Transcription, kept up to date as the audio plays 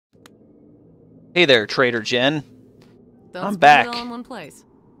Hey there, Trader Jen. Don't I'm spend back. it all in one place.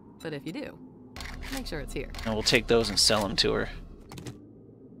 But if you do, make sure it's here. And we'll take those and sell them to her.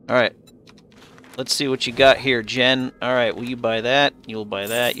 Alright. Let's see what you got here, Jen. Alright, will you buy that? You'll buy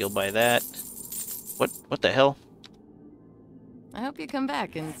that. You'll buy that. What the hell? I hope you come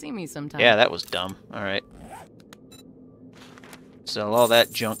back and see me sometime. Yeah, that was dumb. Alright. Sell all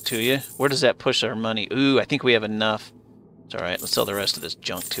that junk to you. Where does that push our money? Ooh, I think we have enough. It's alright, let's sell the rest of this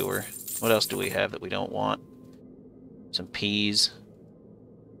junk to her. What else do we have that we don't want? Some peas.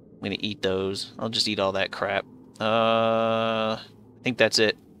 I'm gonna eat those. I'll just eat all that crap. I think that's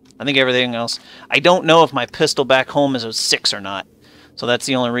it. I think everything else... I don't know if my pistol back home is a 6 or not. So that's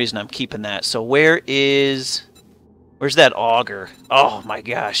the only reason I'm keeping that. So where's that auger? Oh my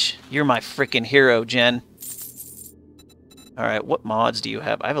gosh. You're my freaking hero, Jen. Alright, what mods do you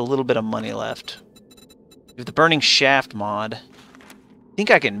have? I have a little bit of money left. You have the burning shaft mod. I think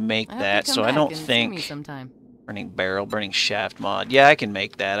I can make that, so I don't think... See me sometime. Burning barrel, burning shaft mod. Yeah, I can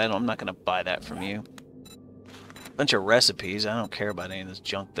make that. I'm not going to buy that from you. Bunch of recipes. I don't care about any of this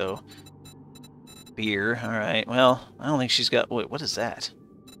junk, though. Beer. Alright, well, I don't think she's got... Wait, what is that?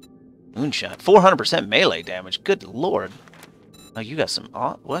 Moonshot. 400% melee damage. Good lord. Oh, you got some...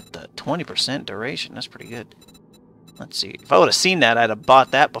 What the? 20% duration. That's pretty good. Let's see. If I would have seen that, I'd have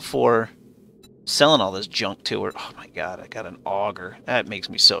bought that before selling all this junk to her. Oh my god, I got an auger. That makes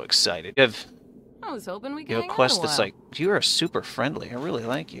me so excited. I was hoping we could You have hang a quest out a that's while. like, you are super friendly. I really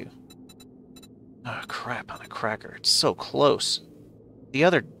like you. Oh, crap on a cracker. It's so close. The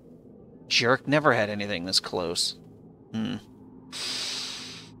other jerk never had anything this close. Do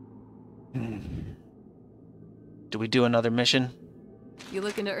we do another mission? You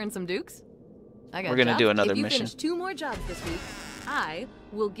looking to earn some dukes? I got We're gonna jobs. do another if you mission. finish 2 more jobs this week, I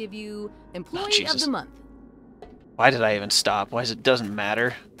will give you Employee of Jesus. the Month. Why did I even stop? Why doesn't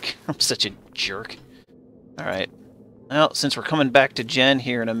matter? I'm such a jerk. Alright. Well, since we're coming back to Jen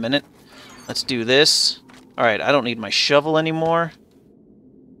here in a minute, let's do this. Alright, I don't need my shovel anymore.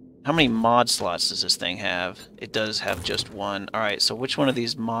 How many mod slots does this thing have? It does have just one. Alright, so which one of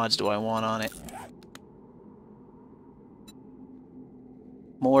these mods do I want on it?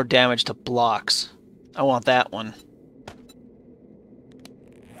 More damage to blocks. I want that one.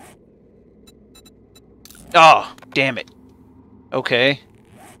 Oh, damn it. Okay.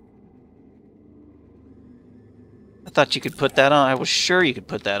 I thought you could put that on. I was sure you could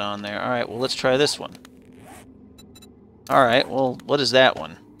put that on there. Alright, well, let's try this one. Alright, well, what is that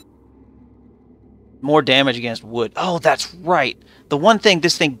one? More damage against wood. Oh, that's right. The one thing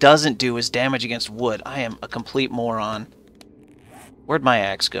this thing doesn't do is damage against wood. I am a complete moron. Where'd my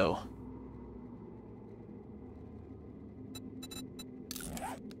axe go?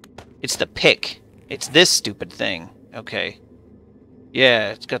 It's the pick. It's this stupid thing. Okay. Yeah,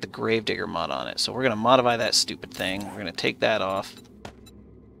 it's got the Gravedigger mod on it. So we're going to modify that stupid thing. We're going to take that off.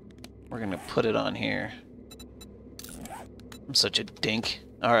 We're going to put it on here. I'm such a dink.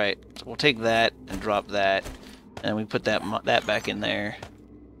 Alright, so we'll take that and drop that. And we put that back in there.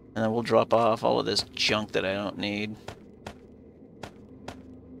 And then we'll drop off all of this junk that I don't need.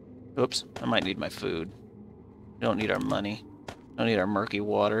 Oops, I might need my food. We don't need our money. Don't need our murky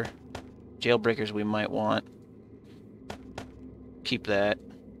water. Jailbreakers we might want. Keep that.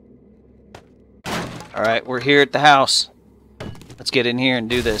 Alright, we're here at the house. Let's get in here and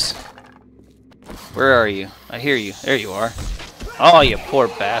do this. Where are you? I hear you. There you are. Oh, you poor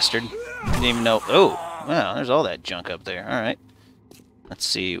bastard. Didn't even know. Oh, wow, there's all that junk up there. Alright. Let's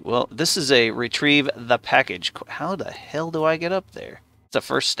see. Well, this is a retrieve the package. How the hell do I get up there? It's the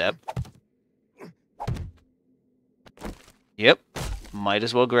first step. Yep. Might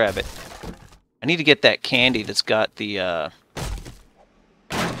as well grab it. I need to get that candy that's got the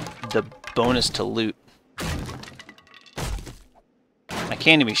bonus to loot. My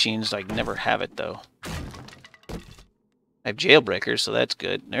candy machines, like, never have it, though. I have jailbreakers, so that's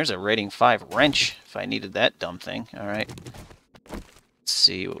good. There's a rating 5 wrench, if I needed that dumb thing. Alright. Let's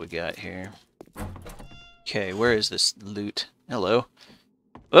see what we got here. Okay, where is this loot? Hello.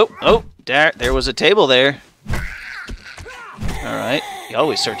 Oh, there was a table there. Alright. You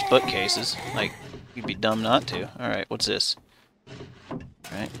always search bookcases. Like, you'd be dumb not to. Alright, what's this?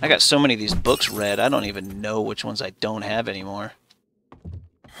 Alright. I got so many of these books read, I don't even know which ones I don't have anymore.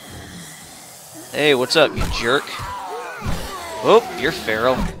 Hey, what's up, you jerk? Oh, you're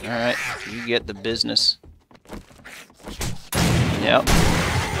feral. Alright, you get the business. Yep.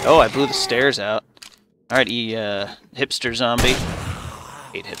 Oh, I blew the stairs out. Alright, hipster zombie.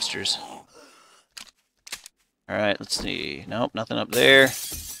 Hate hipsters. Alright, let's see. Nope, nothing up there.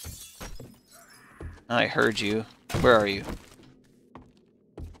 I heard you. Where are you?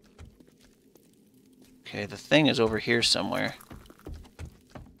 Okay, the thing is over here somewhere.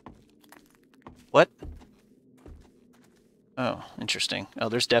 What? Oh, interesting. Oh,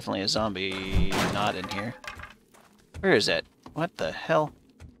 there's definitely a zombie not in here. Where is that? What the hell?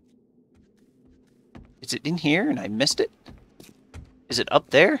 Is it in here and I missed it? Is it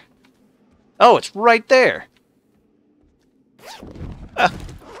up there? Oh, it's right there! Ah,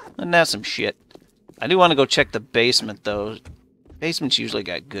 and that's some shit. I do want to go check the basement, though. Basement's usually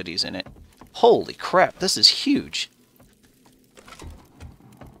got goodies in it. Holy crap, this is huge.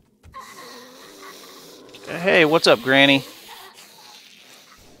 Hey, what's up, Granny?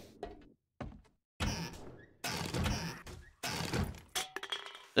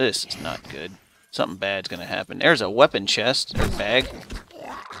 This is not good. Something bad's gonna happen. There's a weapon chest, or bag.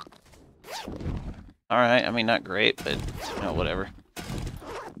 Alright, I mean, not great, but, you know, whatever.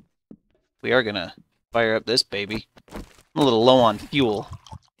 We are gonna fire up this baby. I'm a little low on fuel.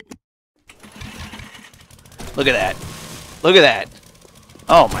 Look at that. Look at that.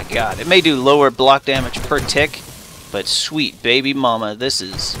 Oh my god. It may do lower block damage per tick, but sweet baby mama, this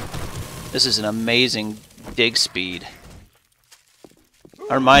is an amazing dig speed.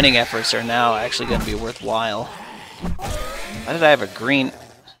 Our mining efforts are now actually going to be worthwhile. Why did I have a green...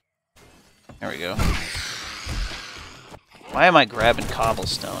 There we go. Why am I grabbing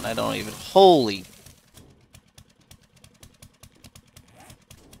cobblestone? I don't even... Holy...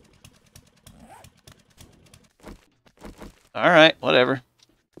 Alright, whatever.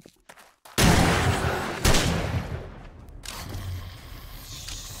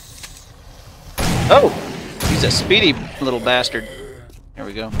 Oh! He's a speedy little bastard. There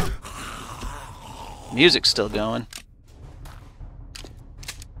we go. Music's still going.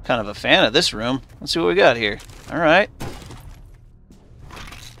 Kind of a fan of this room. Let's see what we got here. Alright.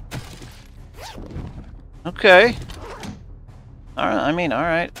 Okay. Alright, I mean,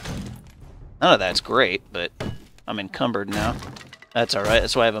 alright. None of that's great, but I'm encumbered now. That's alright,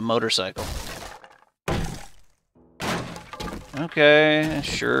 that's why I have a motorcycle. Okay,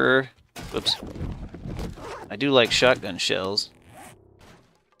 sure. Whoops. I do like shotgun shells.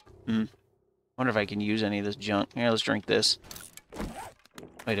 Wonder if I can use any of this junk. Here, let's drink this.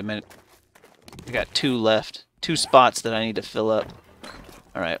 Wait a minute. I got 2 left. 2 spots that I need to fill up.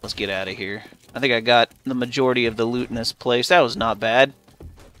 Alright, let's get out of here. I think I got the majority of the loot in this place. That was not bad.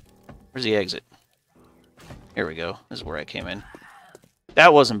 Where's the exit? Here we go. This is where I came in.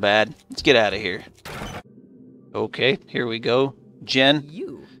 That wasn't bad. Let's get out of here. Okay, here we go. Jen.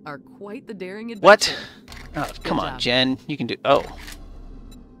 You are quite the daring adventurer. What? Oh, come Good on, job. Jen. You can do... Oh.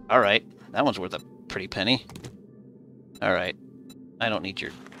 Alright. That one's worth a pretty penny. Alright. I don't need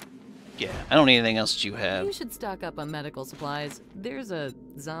your... Yeah, I don't need anything else that you have. You should stock up on medical supplies. There's a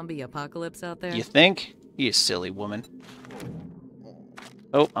zombie apocalypse out there. You think? You silly woman.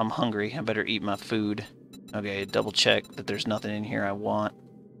 Oh, I'm hungry. I better eat my food. Okay, double check that there's nothing in here I want.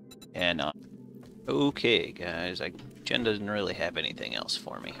 And, okay, guys. Jen doesn't really have anything else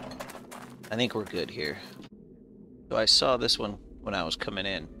for me. I think we're good here. So I saw this one when I was coming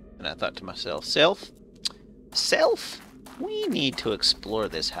in, and I thought to myself, Self? We need to explore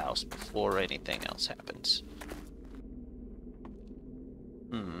this house before anything else happens.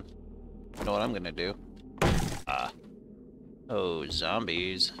 You know what I'm gonna do? Oh,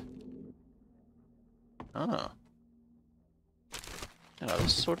 zombies. Oh. Oh, all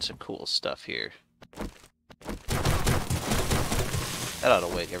sorts of cool stuff here. That ought to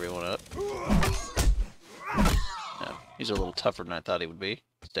wake everyone up. No, he's a little tougher than I thought he would be.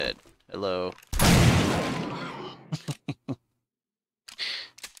 He's dead. Hello.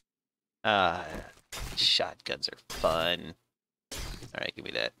 Shotguns are fun. Alright, give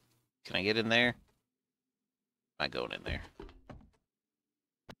me that. Can I get in there? Am I going in there?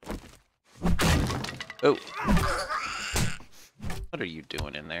 Oh. What are you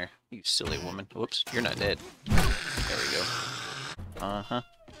doing in there, you silly woman? Whoops, you're not dead. There we go. Uh-huh.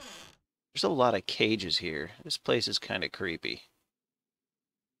 There's a lot of cages here. This place is kind of creepy.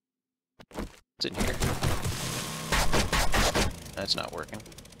 What's in here? That's not working.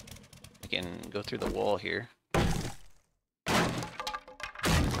 I can go through the wall here.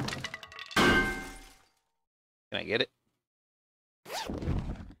 Can I get it?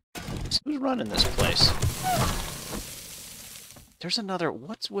 Who's running this place? There's another...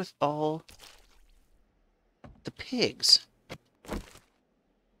 What's with all the pigs?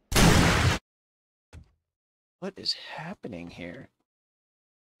 What is happening here?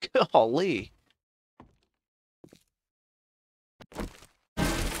 Golly.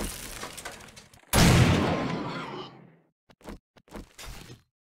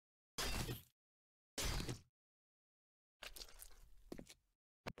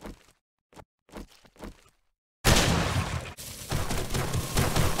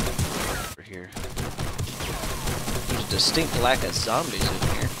 here? There's a distinct lack of zombies in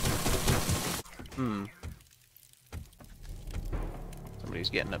here. Somebody's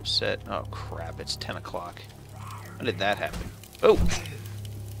getting upset. Oh crap, it's 10 o'clock. How did that happen? Oh!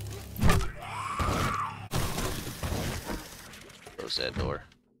 Close that door.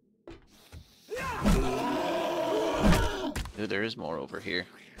 Ooh, there is more over here.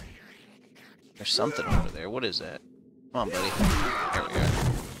 There's something over there. What is that? Come on, buddy. There we are.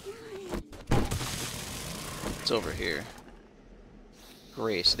 It's over here.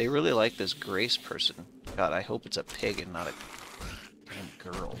 Grace. They really like this Grace person. God, I hope it's a pig and not a damn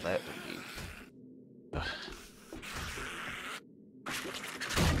girl. That would be... Ugh.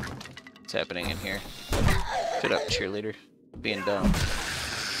 What's happening in here? Shut up, cheerleader. Being dumb.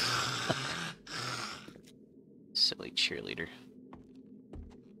 Silly cheerleader.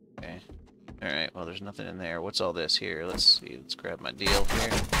 Okay. Alright, well there's nothing in there. What's all this here? Let's see. Let's grab my deal here.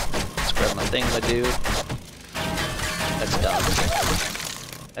 Let's grab my thingamadoo. That's dumb.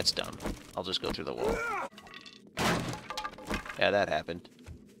 That's dumb. I'll just go through the wall. Yeah, that happened.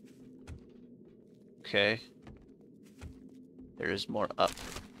 Okay. There is more up.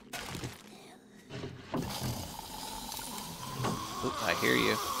 Oop, I hear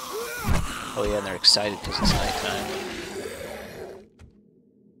you. Oh yeah, and they're excited because it's nighttime.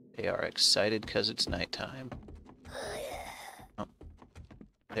 They are excited because it's nighttime. Oh.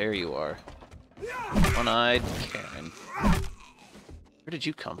 There you are. One-eyed Karen. Where did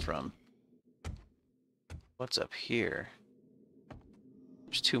you come from? What's up here?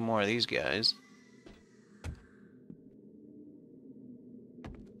 There's two more of these guys.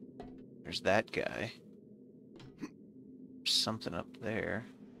 There's that guy. There's something up there.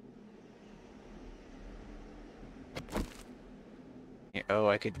 Yeah, oh,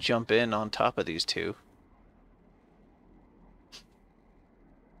 I could jump in on top of these two.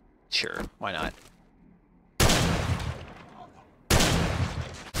 Sure, why not?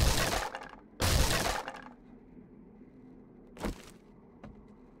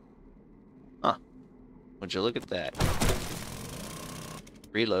 Huh. Would you look at that?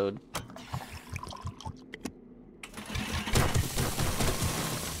 Reload.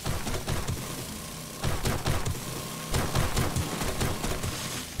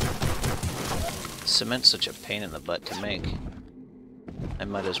 Cement's such a pain in the butt to make. I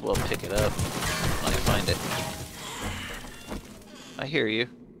might as well pick it up when I find it. I hear you.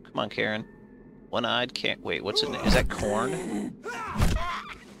 Come on, Karen. One-eyed Karen. Wait, what's in it? Is that corn?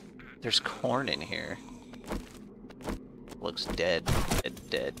 There's corn in here. Looks dead.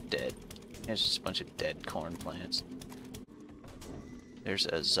 Dead. There's just a bunch of dead corn plants. There's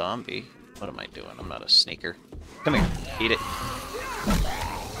a zombie. What am I doing? I'm not a sneaker. Come here. Eat it.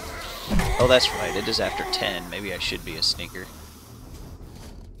 Oh, that's right. It is after 10. Maybe I should be a sneaker.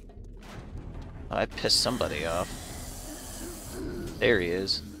 Oh, I pissed somebody off. There he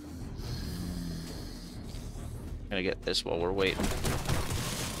is. Gonna get this while we're waiting.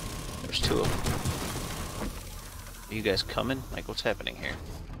 There's two of them. Are you guys coming? Like, what's happening here?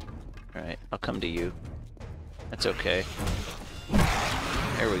 Alright, I'll come to you. That's okay.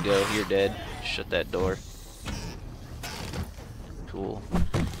 There we go. You're dead. Shut that door. Cool.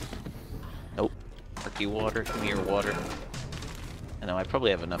 Nope. Murky water. Give me your water. I know, I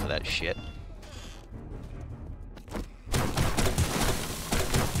probably have enough of that shit.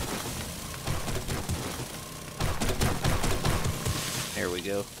 There we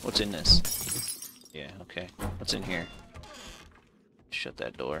go. What's in this? Yeah, okay. What's in here? Shut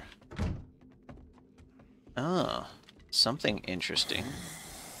that door. Ah, something interesting.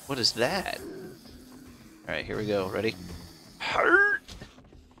 What is that? Alright, here we go. Ready? Hurt!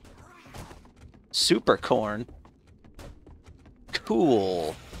 Super corn.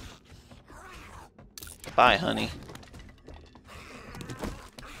 Cool. Bye, honey.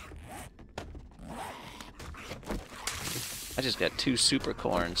 I just got 2 super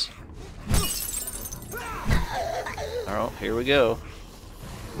corns. Oh, here we go.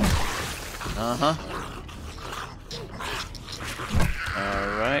 Uh-huh.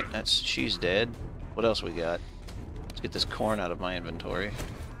 Alright, she's dead. What else we got? Let's get this corn out of my inventory.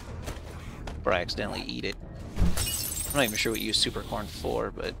 Before I accidentally eat it. I'm not even sure what you use super corn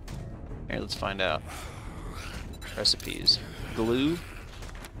for, but here, let's find out. Recipes. Glue?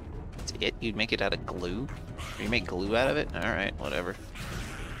 That's it? You'd make it out of glue? Or you make glue out of it? Alright, whatever.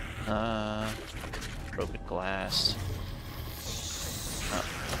 Broken glass. Oh.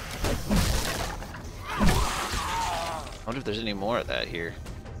 I wonder if there's any more of that here.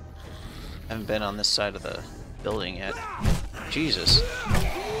 I haven't been on this side of the building yet. Jesus.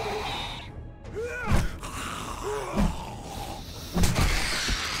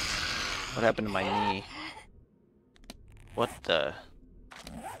 What happened to my knee? What the...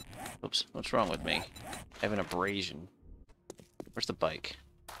 Oops, what's wrong with me? I have an abrasion. Where's the bike?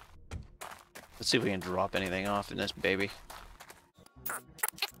 Let's see if we can drop anything off in this baby.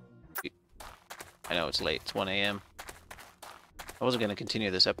 I know it's late, it's 1 a.m. I wasn't going to continue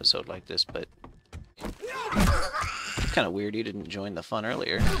this episode like this, but... It's kind of weird you didn't join the fun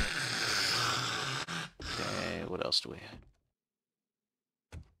earlier. Okay, what else do we have?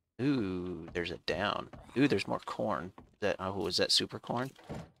 Ooh, there's a down. Ooh, there's more corn. Is that super corn?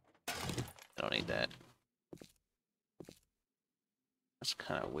 I don't need that. That's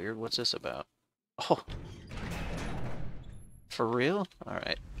kind of weird. What's this about? Oh! For real?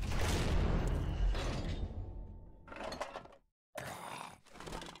 Alright.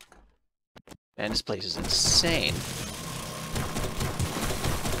 Man, this place is insane.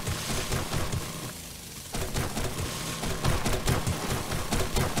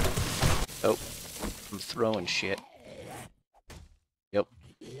 Oh, I'm throwing shit. Yep.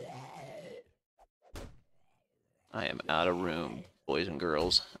 I am out of room, boys and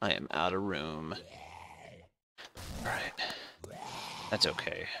girls. I am out of room. Alright. That's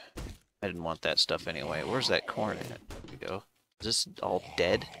okay. I didn't want that stuff anyway. Where's that corn at? There we go. Is this all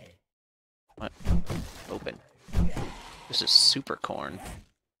dead? What? Open. This is super corn.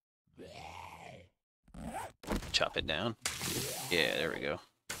 Chop it down. Yeah, there we go.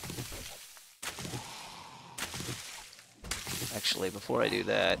 Actually, before I do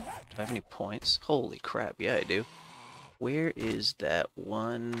that, do I have any points? Holy crap, yeah I do. Where is that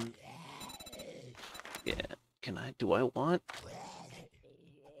one? Yeah, do I want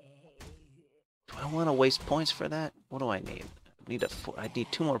to waste points for that? What do I need? I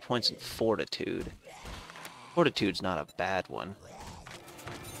need 2 more points in fortitude. Fortitude's not a bad one.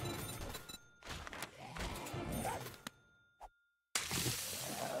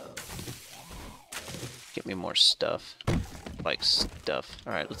 Get me more stuff. Like stuff.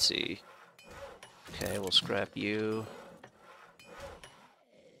 Alright, let's see. Okay, we'll scrap you.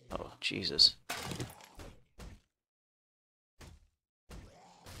 Oh, Jesus.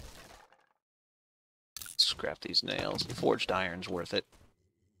 Scrap these nails. Forged iron's worth it.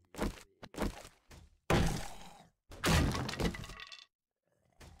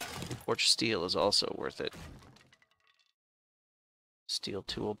 Forged steel is also worth it. Steel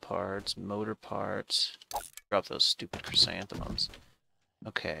tool parts, motor parts. Drop those stupid chrysanthemums.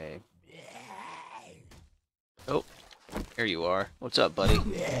 Okay. Oh, here you are. What's up, buddy?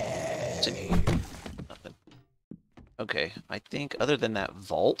 What's in here? Nothing. Okay, I think other than that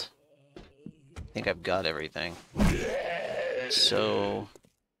vault, I think I've got everything. So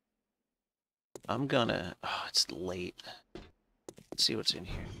I'm gonna... Oh, it's late. Let's see what's in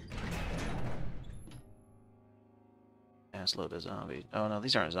here. Ass load of zombies. Oh no,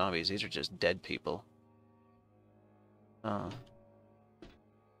 these aren't zombies. These are just dead people.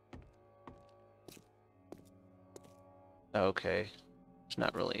 Okay. There's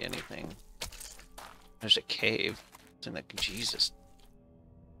not really anything. There's a cave. It's in the... Jesus.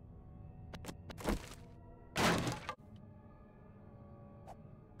 I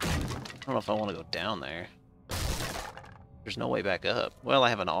don't know if I want to go down there. There's no way back up. Well, I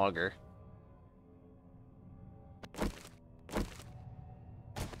have an auger.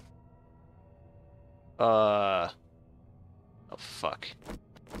 Oh, fuck.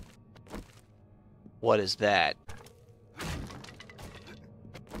 What is that?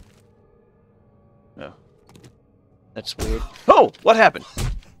 No. That's weird. Oh! What happened?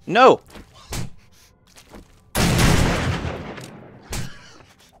 No!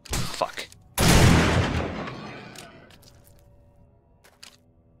 Fuck.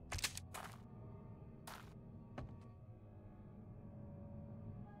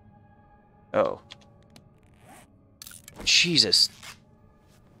 Oh. Jesus.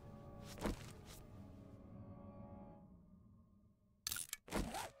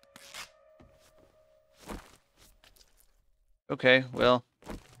 Okay, well,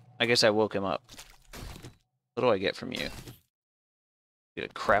 I guess I woke him up. What do I get from you? Get a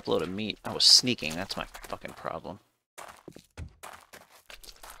crap load of meat. I was sneaking, that's my fucking problem.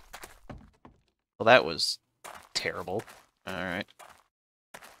 Well, that was terrible. Alright.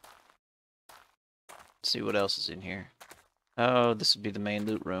 Let's see what else is in here. Oh, this would be the main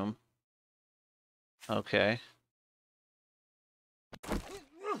loot room. Okay.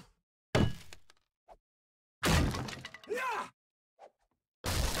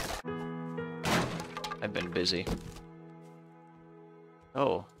 I've been busy.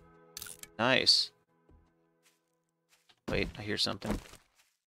 Oh. Nice. Wait, I hear something.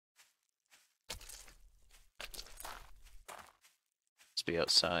 Let's be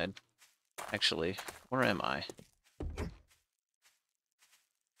outside. Actually, where am I?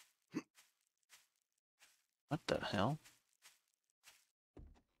 What the hell?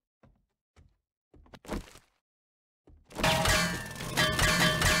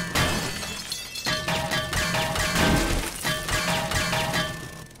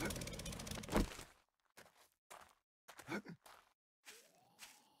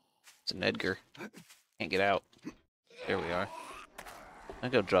 It's an Edgar. Can't get out. There we are. I'll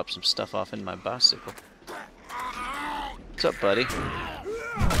go drop some stuff off in my bicycle. What's up, buddy?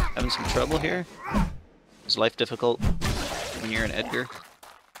 Having some trouble here? Is life difficult when you're an Edgar?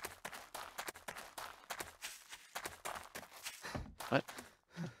 What?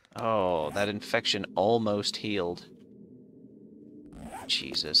 Oh, that infection almost healed.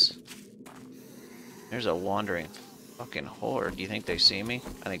 Jesus. There's a wandering fucking horde. Do you think they see me?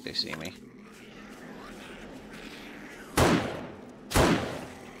 I think they see me.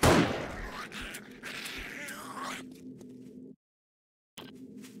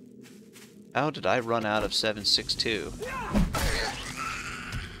 How did I run out of 762?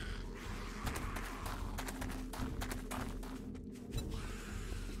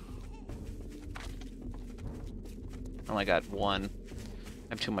 I only got one.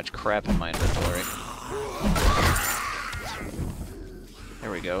 I have too much crap in my inventory.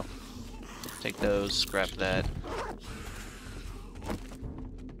 There we go. Take those, scrap that.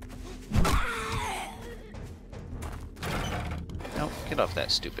 Nope, get off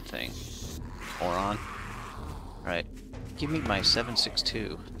that stupid thing. Moron. Alright, give me my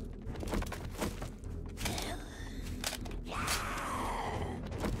 762.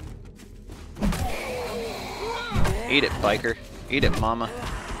 Eat it, biker. Eat it, mama.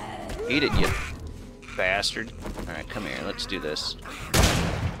 Eat it, you bastard. Alright, come here, let's do this.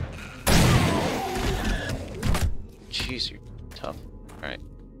 Jeez, you're tough. Alright.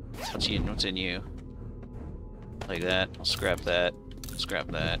 What's in you? Like that. I'll scrap that. Scrap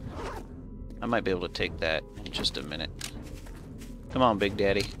that. I might be able to take that in just a minute. Come on, Big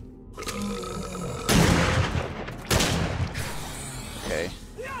Daddy. Okay.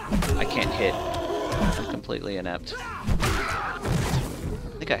 I can't hit. I'm completely inept. I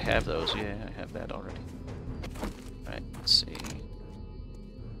think I have those. Yeah, I have that already. Alright, let's see.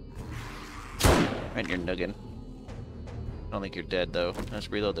 Right, you're nuggin. I don't think you're dead, though. Let's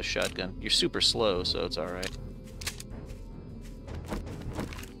reload the shotgun. You're super slow, so it's alright.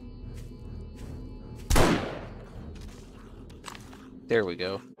 There we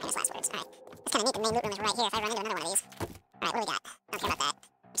go. Just last words. Alright. It's kind of neat. The main loot room is right here if I run into another one of these. Alright, what do we got? I don't care about that.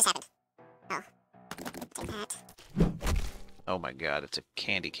 What just happened? Oh. Take that. Oh my god, it's a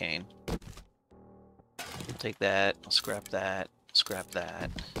candy cane. I'll take that. I'll scrap that. Scrap that.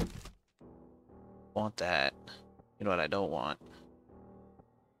 Want that. You know what I don't want?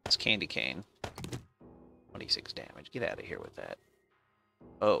 It's candy cane. 26 damage. Get out of here with that.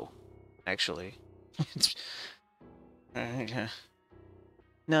 Oh. Actually. It's...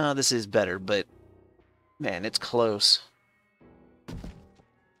 No, this is better, but... Man, it's close.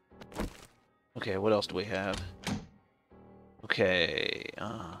 Okay, what else do we have? Okay,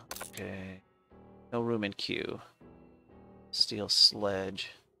 okay. No room in queue. Steel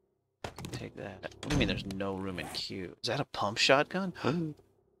sledge. Take that. What do you mean there's no room in queue? Is that a pump shotgun?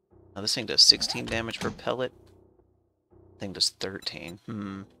 Now this thing does 16 damage per pellet. Thing does 13.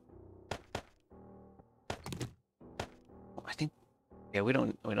 I think, yeah, we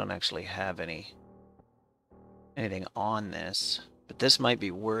don't actually have anything on this, but this might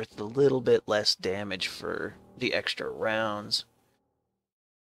be worth a little bit less damage for the extra rounds.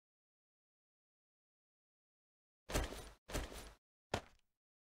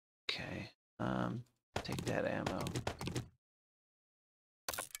 Okay, take that ammo.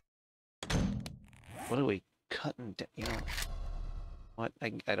 What are we cutting down? You know what?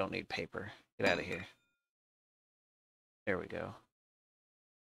 I don't need paper. Get out of here. There we go.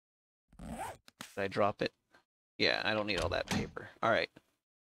 Did I drop it? Yeah, I don't need all that paper. Alright.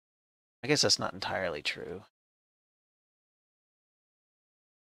 I guess that's not entirely true.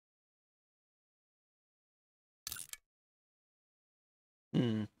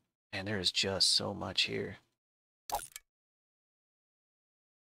 Man, there is just so much here.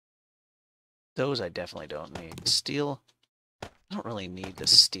 Those I definitely don't need. Steel? I don't really need the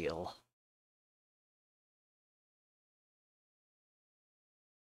steel.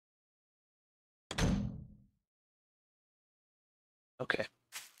 Okay.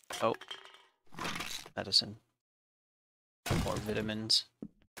 Oh. Medicine. More vitamins.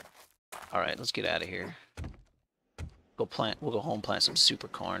 Alright, let's get out of here. We'll go home, plant some super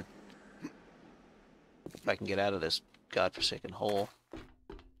corn. If I can get out of this godforsaken hole.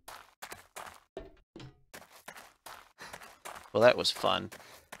 Well, that was fun.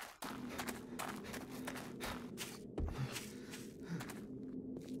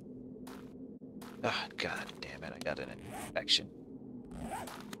 Ah, God damn it, I got an infection.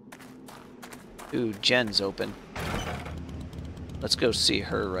 Ooh, Jen's open. Let's go see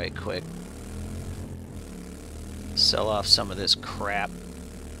her right quick. Sell off some of this crap.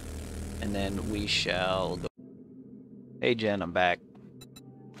 And then we shall go. Hey Jen, I'm back.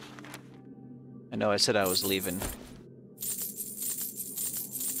 I know I said I was leaving,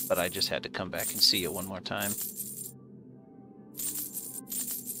 but I just had to come back and see you one more time.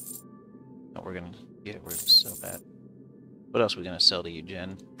 Oh, we're gonna sell that. What else are we gonna sell to you,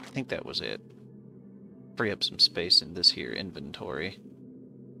 Jen? I think that was it. Free up some space in this here inventory.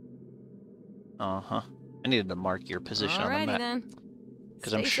 Uh-huh. I needed to mark your position on the map. Then.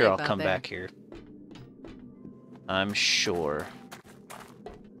 Because I'm sure I'll come back here. I'm sure.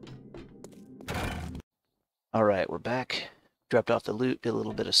 Alright, we're back. Dropped off the loot, did a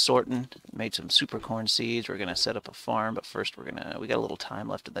little bit of sorting, made some super corn seeds. We're gonna set up a farm, but first we got a little time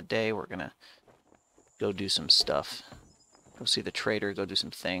left in the day. We're gonna go do some stuff. Go see the trader, go do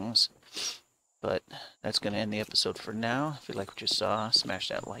some things. But that's gonna end the episode for now. If you like what you saw, smash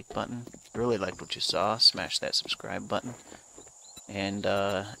that like button. If you really liked what you saw, smash that subscribe button. And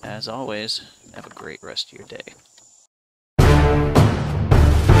as always, have a great rest of your day.